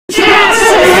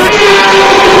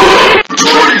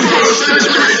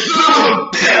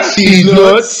these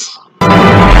nuts.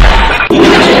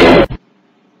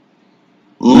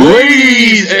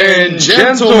 Ladies and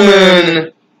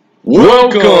gentlemen,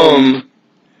 welcome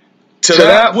to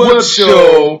that web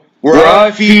show where I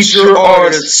feature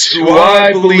artists who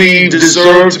I believe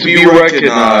deserve to be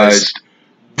recognized.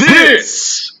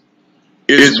 This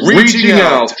is Reaching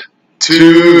Out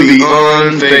to the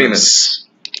Unfamous.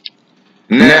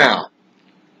 Now,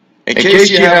 in case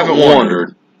you haven't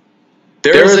wondered,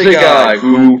 there's a guy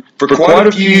who, for quite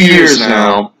a few years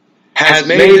now, has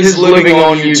made his living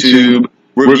on YouTube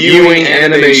reviewing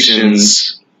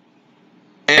animations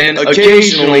and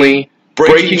occasionally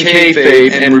breaking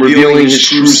kayfabe and revealing his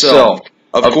true self.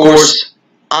 Of course,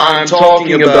 I'm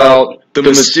talking about the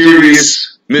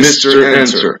mysterious Mr.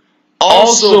 Enter.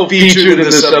 Also featured in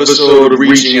this episode of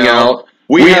Reaching Out,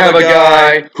 we have a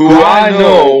guy who I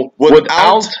know,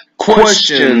 without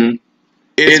question,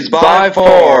 is by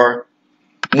far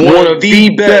one of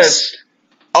the best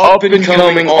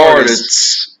up-and-coming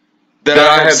artists that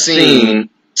I have seen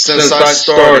since I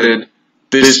started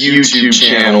this YouTube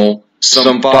channel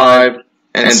some 5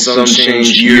 and some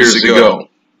change years ago.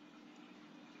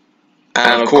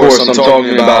 And of course, I'm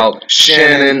talking about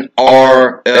Shannon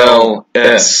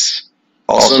RLS,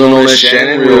 also known as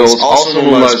Shannon Reels, also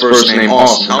known by his first name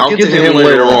Austin. I'll get to him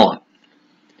later on.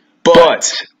 But,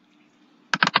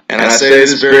 and I say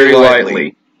this very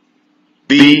lightly,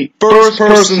 the first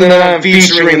person that I'm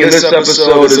featuring in this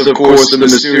episode is, of course, the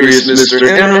mysterious Mr.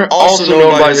 Enter, also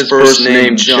known by his first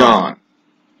name, John.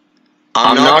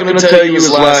 I'm not going to tell you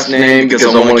his last name because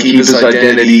I want to keep his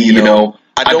identity, you know.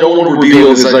 I don't want to reveal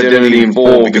his identity in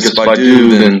full because if I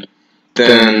do,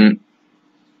 then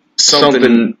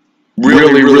something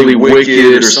really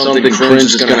wicked or something cringe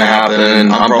is going to happen,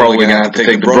 and I'm probably going to have to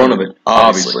take the brunt of it,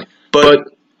 obviously. But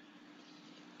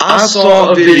I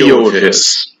saw a video of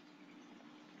his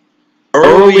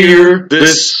earlier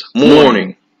this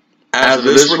morning, as of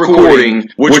this recording,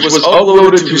 which was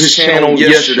uploaded to his channel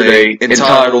yesterday,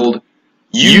 entitled,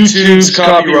 YouTube's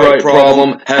Copyright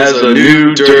Problem Has a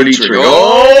New Dirty Trick.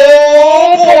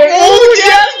 Oh boy! Oh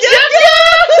yeah!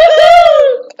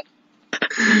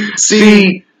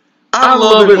 See, I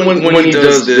love it when he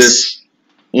does this,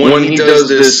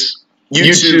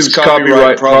 YouTube's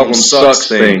Copyright Problem Sucks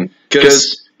thing,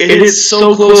 because it hits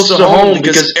so close to home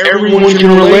because everyone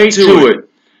can relate to it.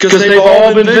 Because they've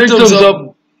all been victims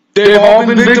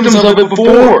of it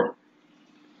before.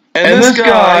 And this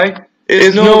guy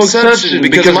is no exception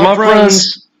because, my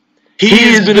friends,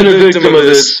 he has been a victim of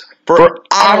this for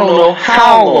I don't know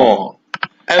how long.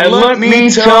 And let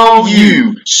me tell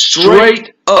you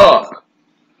straight up,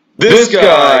 this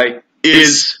guy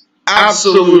is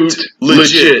absolute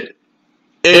legit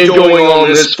in going on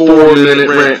this 4-minute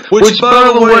rant, which,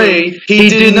 by the way, he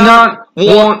did not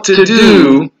want to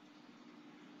do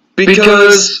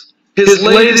because his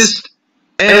latest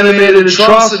animated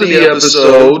atrocity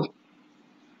episode,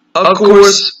 of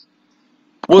course,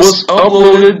 was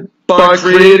uploaded by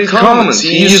Creative Commons.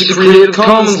 He used the Creative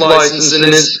Commons license in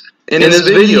his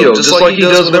video, just like he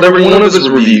does with every one of his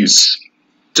reviews.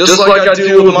 Just like I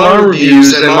do with my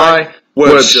reviews and my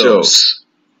web shows.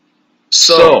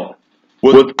 So,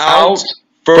 without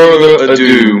further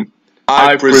ado,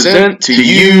 I present to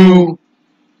you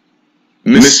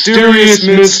Mysterious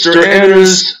Mr.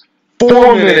 Enter's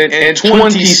 4-minute and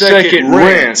 20-second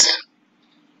rant.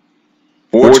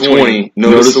 420,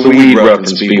 notice the weed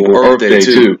reference, people, Earth Day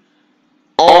too,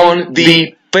 on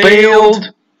the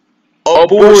failed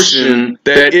abortion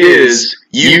that is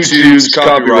YouTube's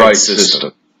copyright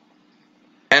system.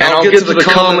 And I'll get to the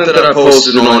comment that I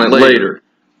posted on it later,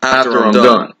 after I'm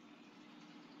done.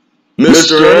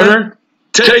 Mr. Enter,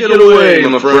 take it away,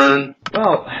 my friend.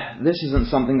 Well, this isn't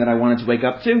something that I wanted to wake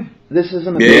up to. This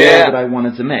isn't a video that I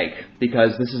wanted to make,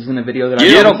 because this isn't a video that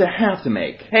I wanted to have to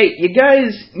make. Hey, you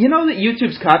guys, you know that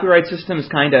YouTube's copyright system is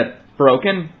kinda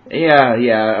broken?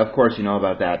 Yeah, of course you know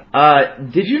about that.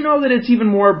 Did you know that it's even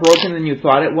more broken than you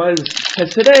thought it was?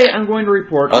 Because today I'm going to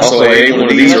report on something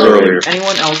one of these earlier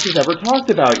anyone else has ever talked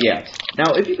about yet.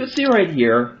 Now, if you could see right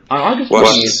here, on August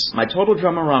 20th, my Total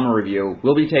Drama-Rama review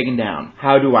will be taken down.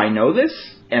 How do I know this?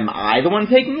 Am I the one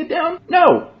taking it down?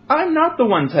 No, I'm not the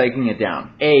one taking it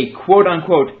down. A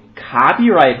quote-unquote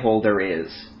copyright holder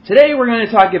is. Today we're going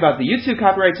to talk about the YouTube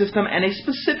copyright system and a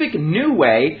specific new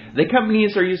way that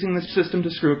companies are using this system to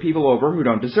screw people over who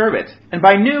don't deserve it. And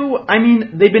by new, I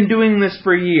mean they've been doing this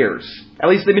for years. At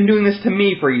least they've been doing this to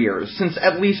me for years, since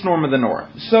at least Norm of the North.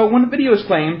 So when a video is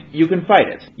claimed, you can fight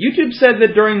it. YouTube said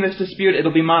that during this dispute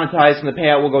it'll be monetized and the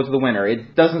payout will go to the winner.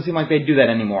 It doesn't seem like they do that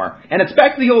anymore. And it's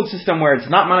back to the old system where it's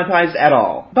not monetized at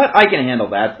all. But I can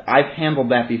handle that. I've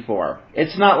handled that before.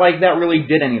 It's not like that really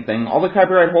did anything. All the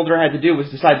copyright holder had to do was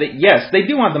decide that yes, they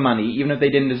do want the money, even if they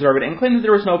didn't deserve it, and claim that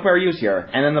there was no fair use here.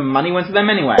 And then the money went to them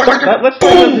anyway. But let's talk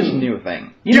about this new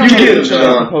thing. You know how this is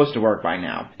supposed to work by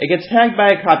now. It gets tagged by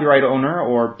a copyright owner,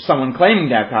 or someone claiming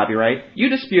to have copyright. You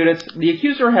dispute it. The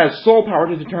accuser has sole power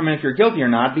to determine if you're guilty or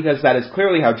not, because that is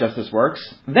clearly how justice works.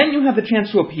 Then you have the chance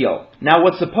to appeal. Now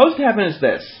what's supposed to happen is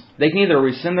this. They can either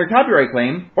rescind their copyright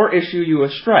claim, or issue you a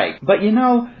strike. But you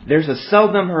know, there's a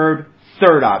seldom heard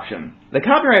third option. The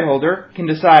copyright holder can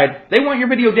decide they want your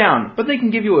video down, but they can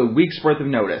give you a week's worth of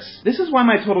notice. This is why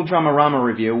my Total Drama-Rama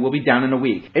review will be down in a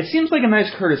week. It seems like a nice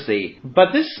courtesy,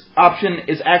 but this option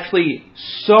is actually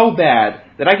so bad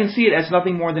that I can see it as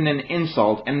nothing more than an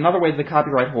insult, and another way the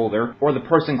copyright holder, or the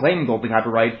person claiming to hold the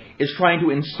copyright, is trying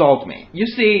to insult me. You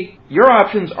see, your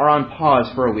options are on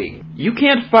pause for a week. You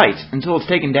can't fight until it's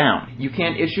taken down. You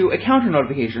can't issue a counter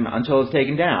notification until it's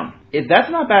taken down. If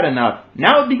that's not bad enough,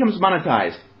 now it becomes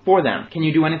monetized for them. Can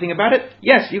you do anything about it?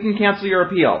 Yes, you can cancel your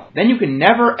appeal. Then you can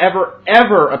never, ever,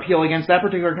 ever appeal against that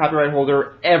particular copyright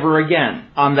holder ever again.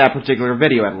 On that particular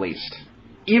video, at least.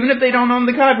 Even if they don't own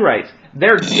the copyright.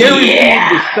 They're guaranteed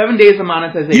the 7 days of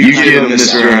monetization. You get them,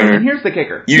 Mr. Earner. And here's the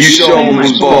kicker. You show them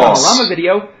who's boss. Drama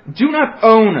video do not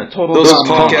own Total Those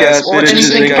Drama podcast or bitches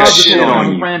anything ain't of got the shit Total on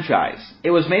Drama you. franchise. It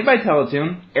was made by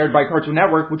Teletoon, aired by Cartoon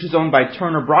Network, which is owned by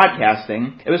Turner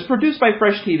Broadcasting. It was produced by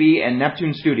Fresh TV and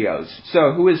Neptune Studios.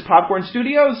 So who is Popcorn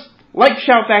Studios? Like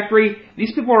Shout Factory,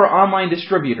 these people are online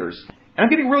distributors. And I'm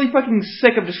getting really fucking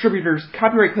sick of distributors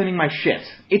copyright claiming my shit.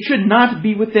 It should not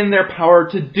be within their power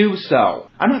to do so.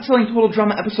 I'm not selling Total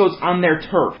Drama episodes on their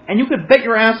turf. And you could bet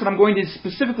your ass that I'm going to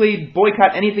specifically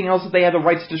boycott anything else that they have the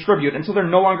rights to distribute until they're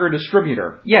no longer a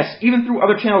distributor. Yes, even through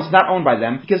other channels not owned by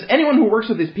them, because anyone who works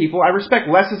with these people I respect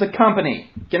less as a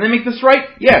company. Can they make this right?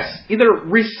 Yes. Either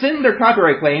rescind their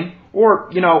copyright claim, or,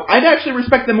 you know, I'd actually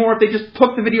respect them more if they just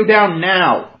took the video down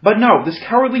now. But no, this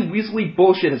cowardly, weaselly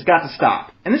bullshit has got to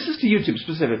stop. And this is to YouTube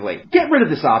specifically. Get rid of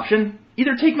this option.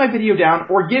 Either take my video down,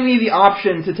 or give me the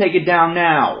option to take it down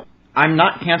now. I'm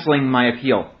not canceling my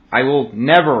appeal. I will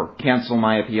never cancel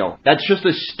my appeal. That's just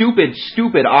a stupid,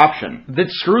 stupid option that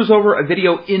screws over a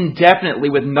video indefinitely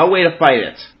with no way to fight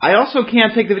it. I also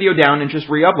can't take the video down and just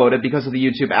re-upload it because of the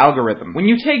YouTube algorithm. When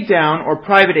you take down or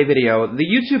private a video, the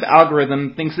YouTube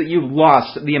algorithm thinks that you've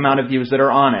lost the amount of views that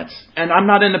are on it. And I'm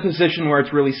not in a position where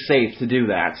it's really safe to do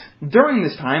that. During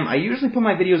this time, I usually put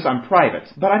my videos on private,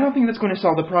 but I don't think that's going to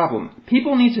solve the problem.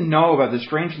 People need to know about the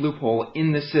strange loophole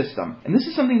in the system. And this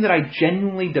is something that I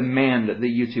genuinely demand that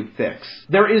YouTube fix.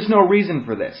 There is no reason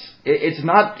for this. It's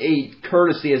not a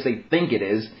courtesy as they think it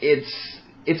is.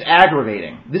 It's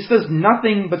aggravating. This does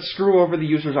nothing but screw over the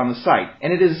users on the site,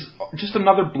 and it is just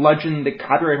another bludgeon that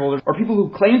copyright holders, or people who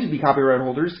claim to be copyright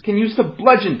holders, can use to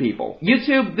bludgeon people.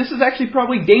 YouTube, this is actually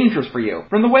probably dangerous for you.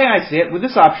 From the way I see it, with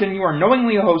this option, you are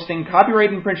knowingly hosting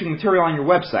copyright infringing material on your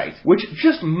website, which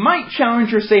just might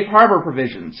challenge your safe harbor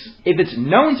provisions. If it's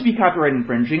known to be copyright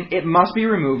infringing, it must be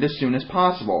removed as soon as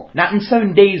possible, not in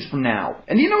 7 days from now.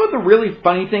 And do you know what the really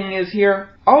funny thing is here?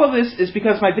 All of this is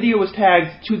because my video was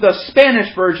tagged to the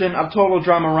Spanish version of Total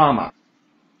Drama-Rama.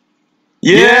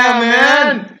 Yeah,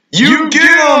 man! You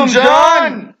get 'em,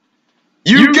 John!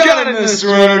 You got it, Mr.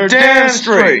 Runner, damn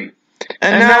straight!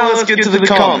 And now let's get to the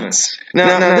comments.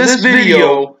 Now this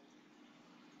video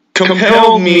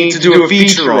compelled me to do a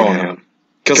feature on him.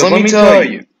 Because let me tell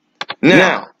you.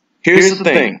 Now, here's the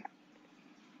thing.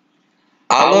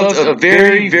 I left a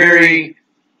very, very,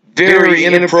 very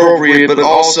inappropriate, but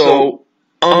also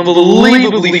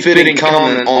unbelievably fitting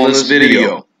comment on this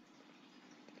video.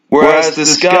 Whereas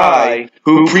this guy,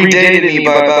 who predated me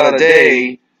by about a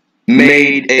day,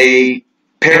 made a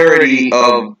parody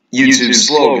of YouTube's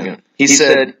slogan. He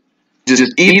said,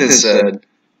 Ethan said,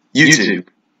 YouTube,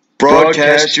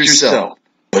 broadcast yourself,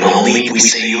 but only if we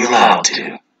say you're allowed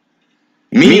to.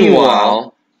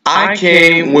 Meanwhile, I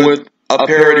came with a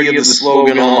parody of the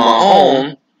slogan on my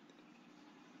own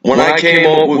when I came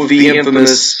up with the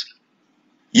infamous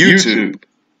YouTube,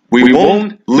 we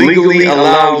won't legally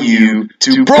allow you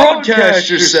to broadcast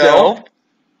yourself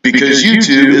because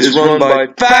YouTube is run by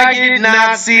faggot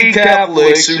Nazi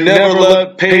Catholics who never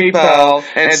left PayPal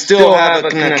and still have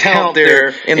an account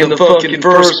there in the fucking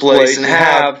first place and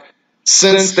have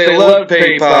since they left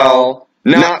PayPal,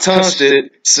 not touched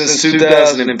it since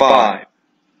 2005.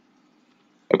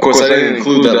 Of course, I didn't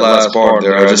include that last part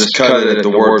there. I just cut it at the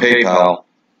word PayPal.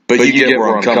 But you get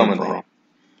where I'm coming from.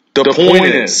 The point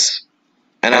is,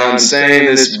 and I'm saying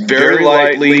this very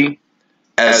lightly,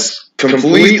 as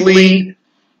completely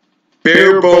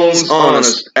bare bones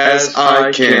honest as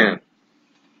I can.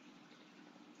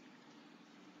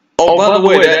 Oh, by the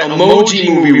way, that emoji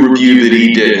movie review that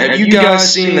he did, have you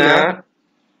guys seen that?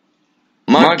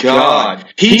 My God,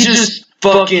 he just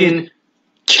fucking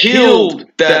killed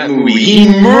that movie. He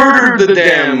murdered the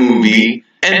damn movie,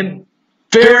 and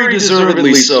very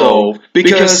deservedly so,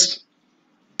 because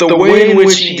the way in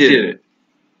which he did it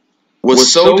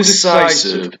was so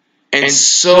decisive and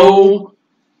so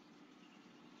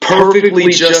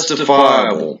perfectly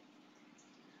justifiable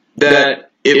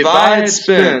that if I had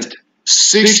spent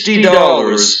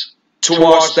 $60 to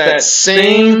watch that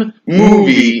same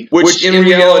movie, which in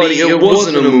reality it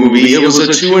wasn't a movie, it was a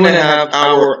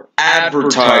 2.5-hour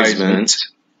advertisement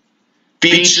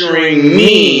featuring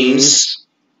memes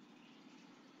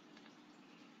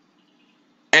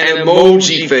and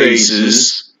emoji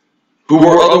faces who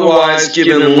were otherwise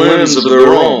given limbs of their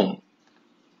own,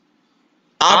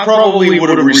 I probably would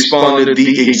have responded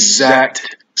the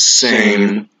exact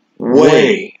same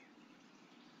way.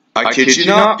 I kid you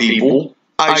not, people.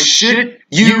 I shit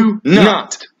you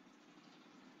not.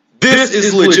 This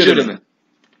is legitimate.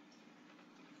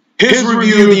 His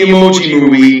review of the Emoji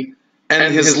Movie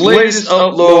and his latest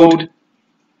uploaded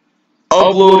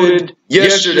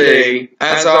yesterday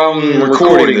as I'm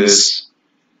recording this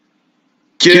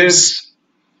gives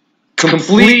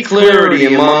complete clarity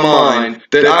in my mind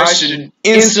that I should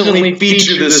instantly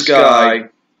feature this guy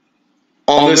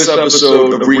on this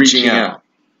episode of Reaching Out.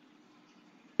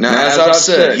 Now, as I've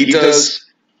said, he does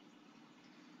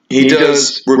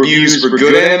reviews for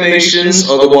good animations,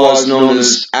 otherwise known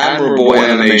as admirable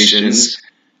animations,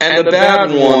 and the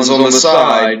bad ones on the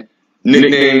side,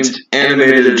 nicknamed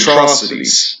animated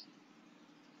atrocities.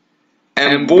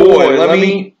 And boy,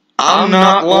 I'm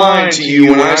not lying to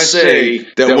you when I say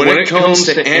that when it comes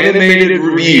to animated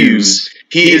reviews,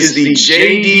 he is the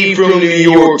JD from New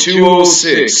York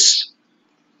 206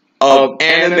 of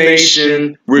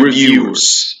animation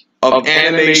reviewers, of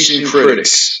animation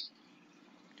critics.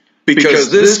 Because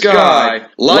this guy,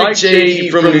 like JD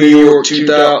from New York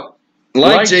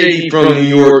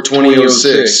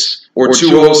 2006, or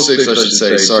 206 I should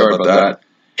say, sorry about that,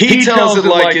 he tells it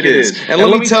like it is. And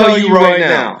let me tell you right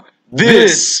now,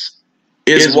 this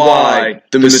is why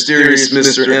the mysterious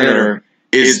Mr. Enter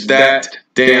is that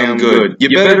damn good. You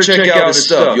better check out his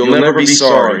stuff. You'll never be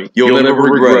sorry. You'll never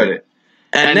regret it.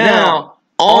 And now,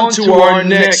 on to our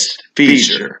next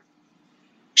feature.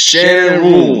 Shannon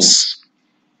Rules.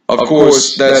 Of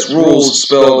course, that's rules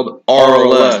spelled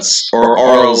RLS, or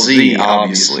RLZ,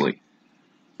 obviously.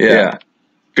 Yeah.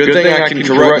 Good thing I can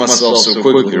correct myself so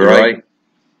quickly, right?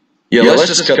 Yeah, let's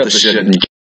just cut the shit. And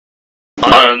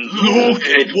look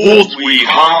at what we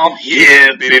have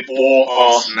here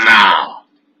before us now.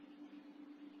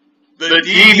 The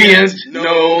deviant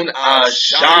known as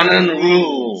Shannon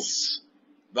Rules.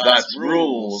 That's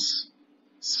rules,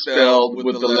 spelled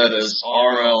with the letters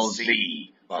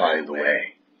RLZ, by the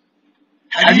way.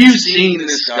 Have you seen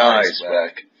this guy,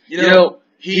 Spec? You know,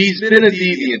 he's been a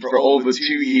deviant for over 2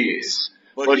 years,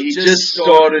 but he just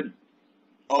started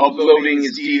uploading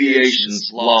his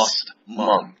deviations last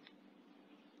month.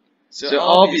 So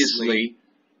obviously,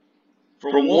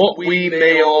 from what we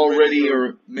may already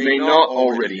or may not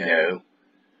already know,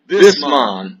 this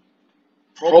man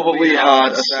probably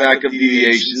had a stack of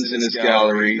deviations in his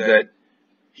gallery that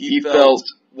he felt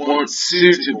weren't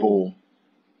suitable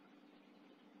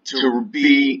to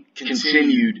be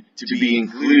continued to be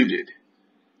included.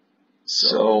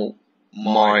 So,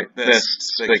 my best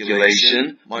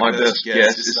speculation, my best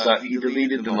guess is that he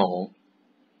deleted them all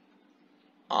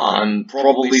and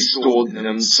probably stored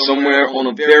them somewhere on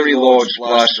a very large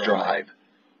flash drive,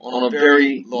 on a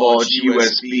very large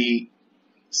USB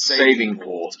saving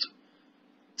port,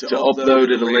 to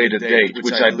upload at a later date,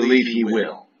 which I believe he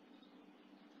will.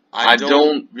 I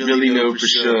don't really know for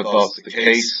sure if that's the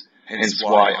case, hence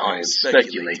why I am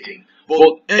speculating.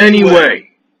 But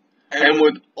anyway, and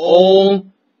with all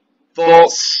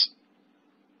thoughts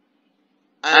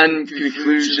and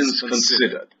conclusions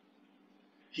considered,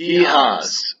 he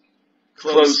has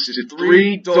close to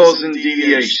 3 dozen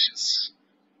deviations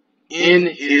in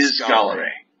his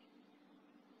gallery.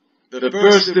 The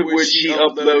first of which he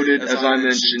uploaded, as I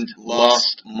mentioned,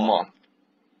 last month.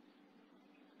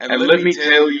 And let me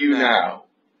tell you now,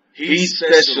 he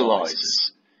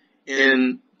specializes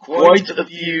in quite a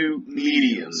few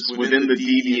mediums within the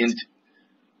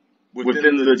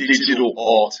digital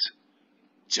art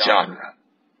genre,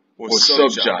 or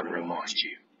subgenre, mind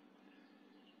you.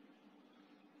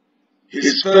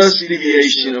 His first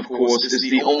deviation, of course, is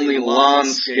the only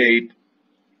landscape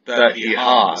that he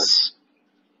has.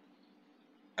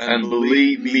 And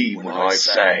believe me when I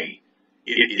say,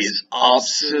 it is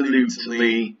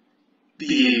absolutely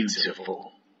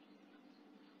beautiful.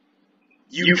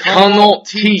 You cannot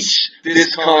teach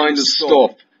this kind of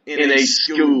stuff in a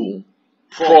school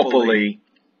properly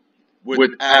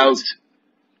without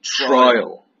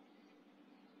trial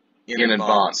in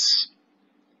advance.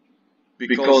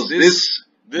 Because this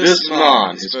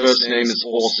man, his first name is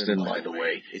Austin, by the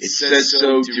way, it says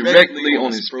so directly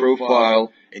on his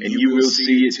profile, and you will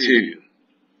see it too.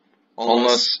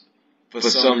 Unless, for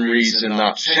some reason,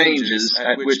 that changes,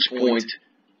 at which point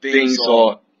things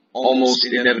are almost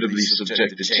inevitably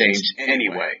subject to change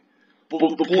anyway.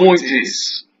 But the point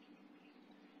is,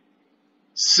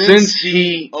 since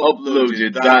he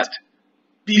uploaded that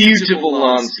beautiful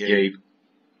landscape,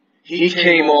 he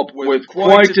came up with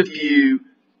quite a few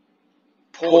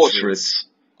portraits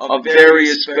of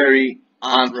various very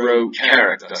anthro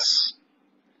characters.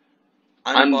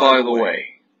 And by the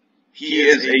way, he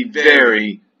is a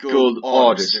very good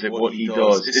artist at what he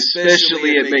does,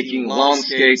 especially at making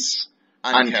landscapes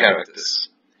and characters.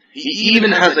 He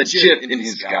even has a GIF in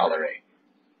his gallery.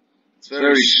 It's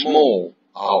very small,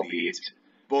 albeit,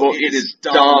 but it is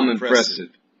damn impressive.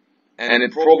 And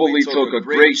it probably took a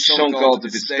great chunk out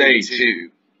of his day too.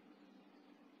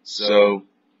 So,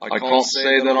 I can't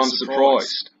say that I'm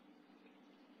surprised.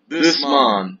 This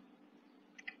man,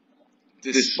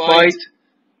 despite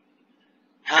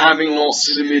having not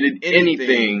submitted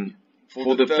anything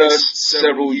for the first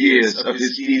several years of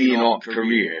his DeviantArt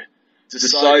career,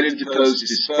 decided to post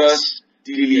his first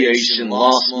deviation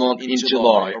last month in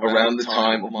July, around the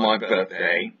time of my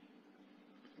birthday.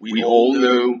 We all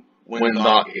know when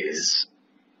that is.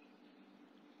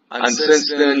 And since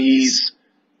then he's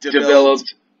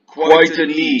developed quite a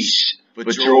niche for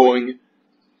drawing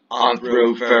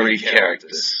anthro furry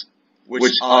characters,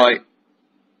 which I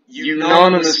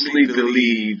unanimously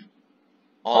believe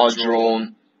are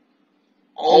drawn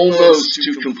almost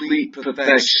to complete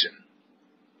perfection.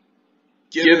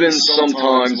 Given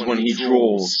sometimes when he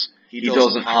draws, he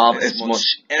doesn't have as much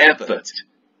effort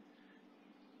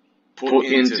put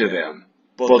into them,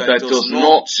 but that does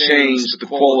not change the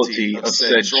quality of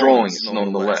said drawings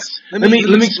nonetheless. Let me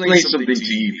explain something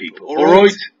to you people,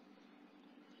 alright?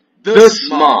 This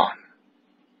man,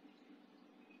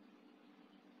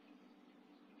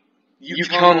 you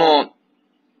cannot,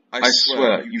 I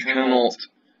swear, you cannot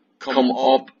come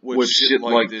up with shit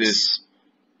like this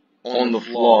on the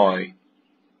fly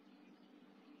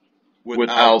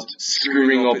without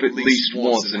screwing up at least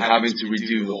once and having to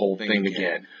redo the whole thing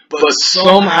again. But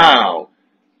somehow,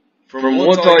 from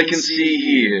what I can see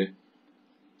here,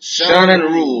 Shannon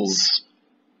Rules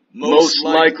most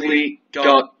likely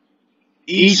got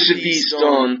each of these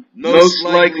done, most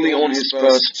likely on his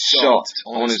first shot,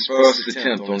 on his first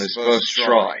attempt, on his first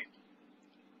try.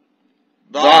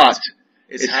 That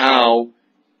is how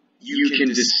you can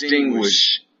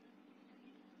distinguish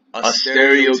a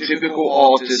stereotypical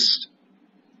artist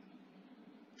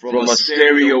from a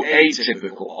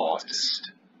stereoatypical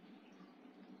artist.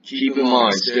 Keep in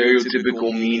mind,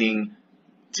 stereotypical meaning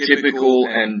typical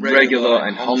and regular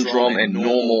and humdrum and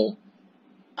normal,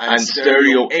 and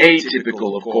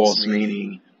stereoatypical, of course,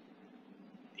 meaning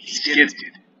he's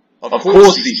gifted. Of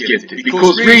course he's gifted,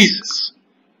 because reasons,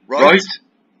 right?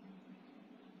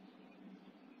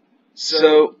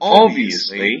 So,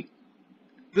 obviously,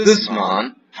 this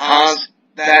man has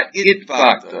that it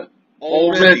factor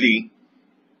already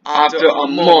after a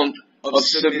month of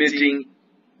submitting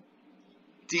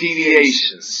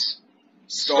deviations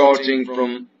starting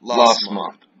from last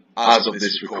month as of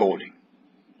this recording.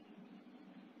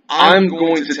 I'm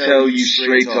going to tell you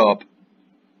straight up,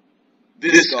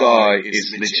 this guy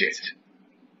is legit.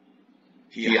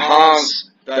 He has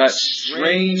that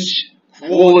strange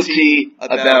quality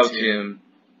about him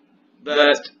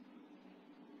that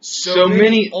so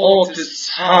many artists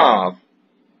have,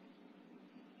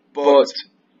 but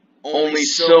only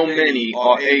so many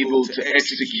are able to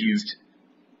execute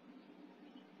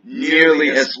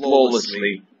nearly as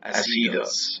flawlessly as he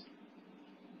does.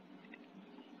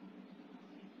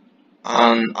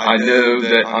 And I know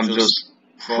that I'm just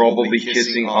probably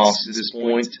kissing ass at this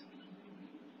point,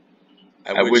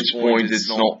 at which point it's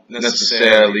not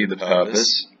necessarily the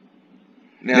purpose.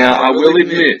 Now, I will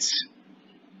admit,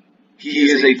 he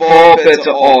is a far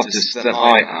better artist than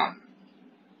I am.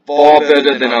 Far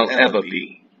better than I'll ever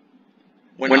be.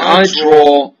 when I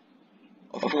draw,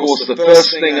 of course, the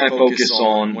first thing I focus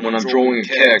on when I'm drawing a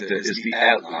character is the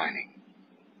outlining.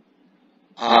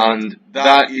 And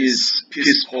that is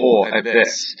piss poor at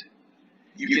best.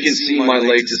 You can see my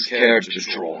latest character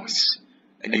drawings,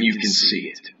 and you can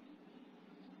see it.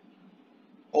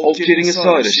 All kidding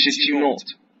aside, I shit you not.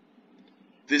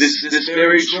 This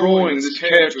very drawing, this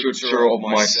caricature of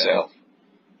myself,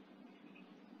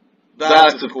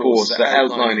 that, of course, the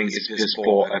outlining is piss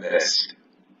poor at best.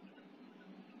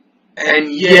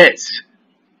 And yet,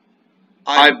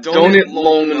 I've done it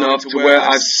long enough to where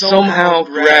I've somehow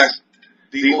grasped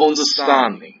the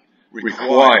understanding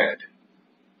required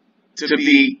to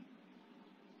be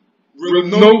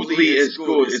remotely as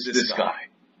good as this guy.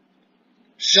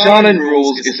 Shannon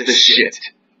Rules is the shit.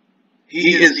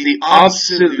 He is the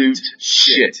absolute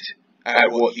shit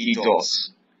at what he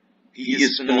does. He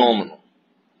is phenomenal.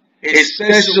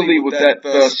 Especially with that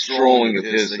first drawing of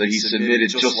his that he submitted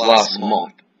just last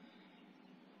month.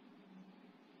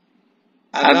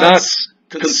 And that's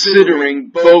considering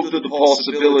both of the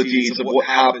possibilities of what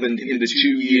happened in the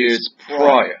 2 years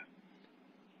prior.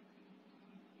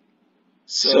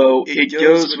 So it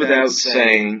goes without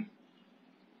saying,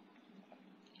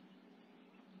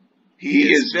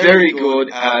 he is very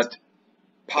good at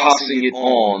passing it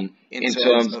on in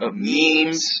terms of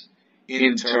memes,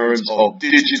 in terms of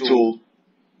digital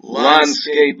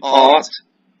landscape art,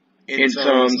 in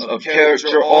terms of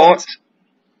character art.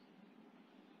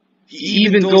 He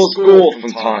even does gore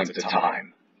from time to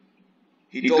time.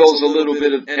 He does a little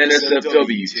bit of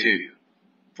NSFW too.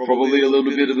 Probably a little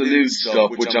bit of the lewd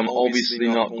stuff, which I'm obviously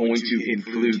not going to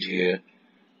include here,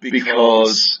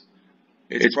 because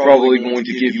it's probably going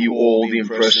to give you all the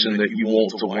impression that you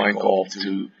want to wank off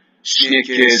to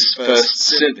Schnicke's First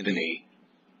Symphony.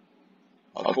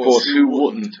 Of course, who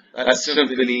wouldn't? That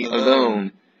symphony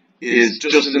alone is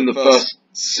just in the first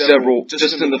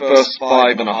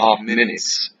 5.5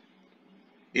 minutes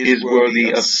is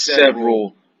worthy of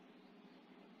several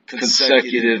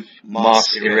consecutive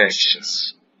mass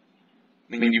erections.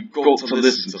 I mean, you've got to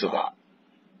listen to that.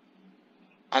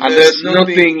 And there's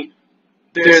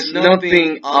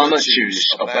nothing amateurish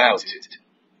about it.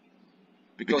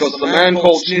 Because the man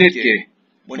called Schnicke,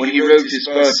 when he wrote his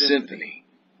First Symphony,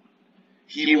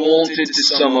 he wanted to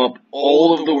sum up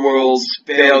all of the world's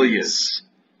failures,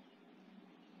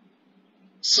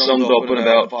 summed up in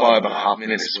about 5.5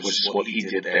 minutes, which is what he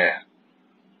did there.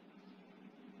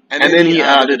 And then he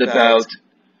added about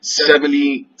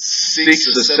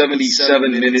 76 or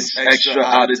 77 minutes extra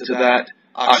added to that.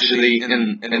 Actually,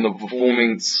 in the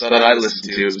performance that I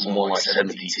listened to, it was more like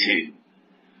 72.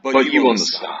 But you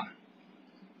understand.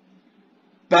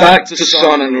 Back to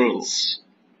Shannon Rules.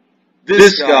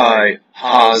 This guy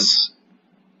has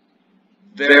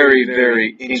very,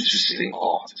 very interesting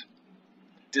art.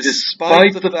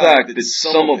 Despite the fact that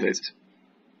some of it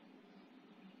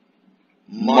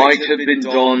might have been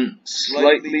done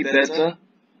slightly better,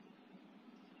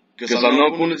 because I'm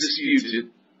not going to dispute it,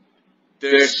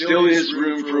 there still is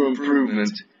room for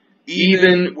improvement,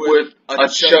 even with a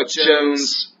Chuck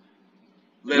Jones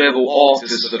level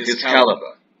artist of his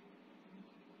caliber.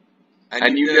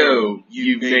 And you know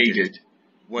you've made it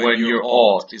when your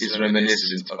art is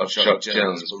reminiscent of Chuck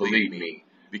Jones, believe me,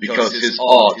 because his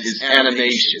art, his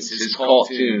animations, his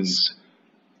cartoons,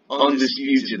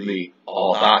 undisputedly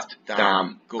are that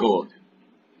damn good.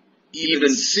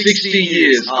 Even 60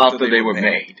 years after they were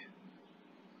made.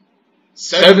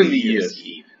 70 years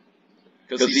even.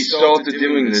 Because he started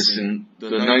doing this in the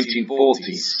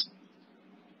 1940s.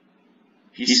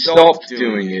 He stopped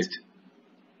doing it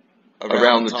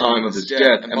around the time of his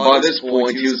death, and by this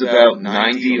point he was about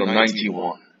 90 or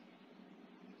 91.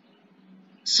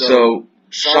 So,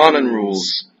 Shannon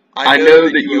Rules, I know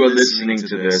that you are listening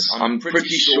to this. I'm pretty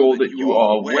sure that you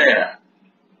are aware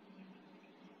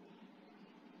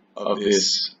of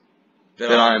this,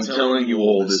 that I am telling you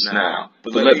all this now.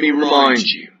 But let me remind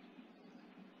you,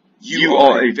 you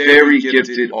are a very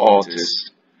gifted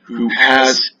artist who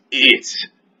has it.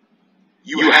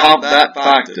 You have that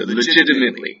factor,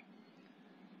 legitimately.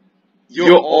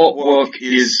 Your artwork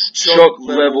is Chuck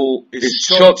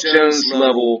Jones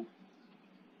level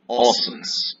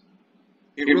awesomeness.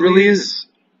 It really is.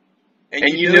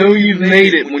 And you know you've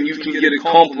made it when you can get a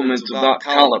compliment of that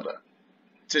caliber.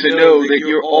 To know that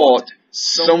your art,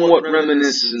 somewhat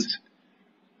reminiscent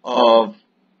of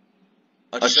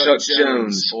a Chuck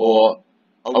Jones or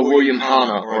a William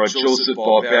Hanna or a Joseph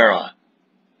Barbera.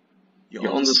 You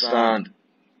understand?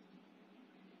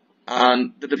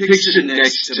 And the picture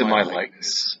next to my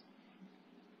likeness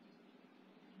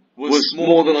was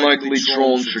more than likely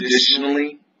drawn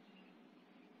traditionally.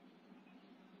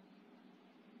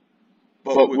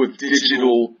 but with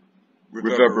digital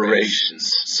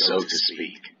reverberations, so to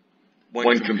speak,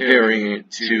 when comparing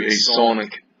it to a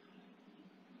sonic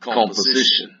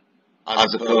composition,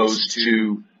 as opposed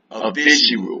to a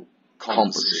visual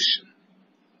composition.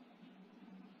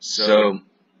 So,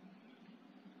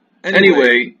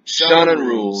 anyway, Shannon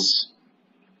Rules,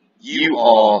 you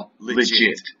are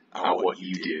legit at what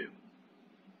you do.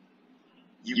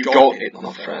 You got it,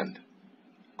 my friend.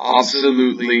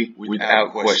 Absolutely,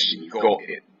 without question, you got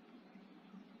it.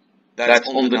 That's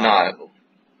undeniable.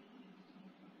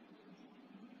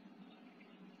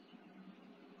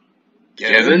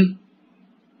 Kevin?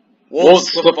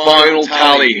 What's the final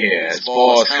tally here as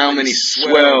far as how many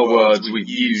swear words we've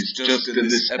used just in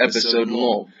this episode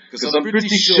alone? Because I'm pretty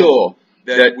sure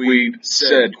that we've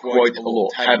said quite a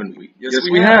lot, haven't we? Yes,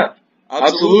 we have.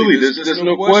 Absolutely, there's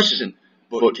no question.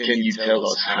 But can you tell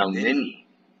us how many?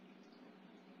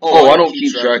 Oh, I don't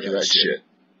keep track of that shit.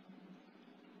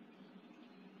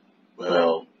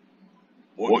 Well,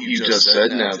 what you just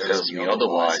said now tells me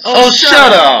otherwise. Oh,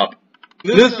 shut up!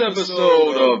 This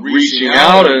episode of Reaching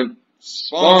Out is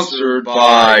sponsored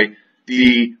by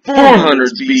the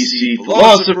 400s BC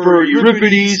philosopher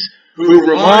Euripides, who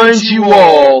reminds you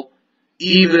all,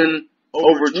 even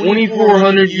over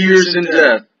 2,400 years in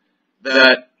death,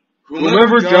 that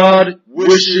whomever God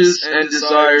wishes and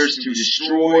desires to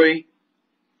destroy,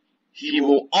 He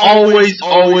will always,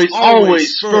 always,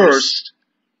 always first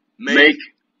make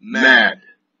mad,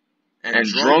 and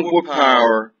drunk with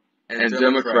power, and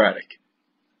democratic.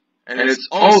 And it's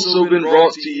also been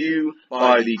brought to you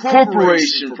by the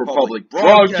Corporation for Public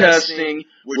Broadcasting,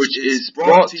 which is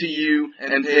brought to you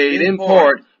and paid in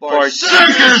part by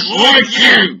suckers like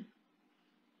you!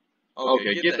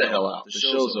 Okay, get the hell out. The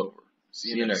show's over. See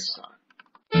you next time.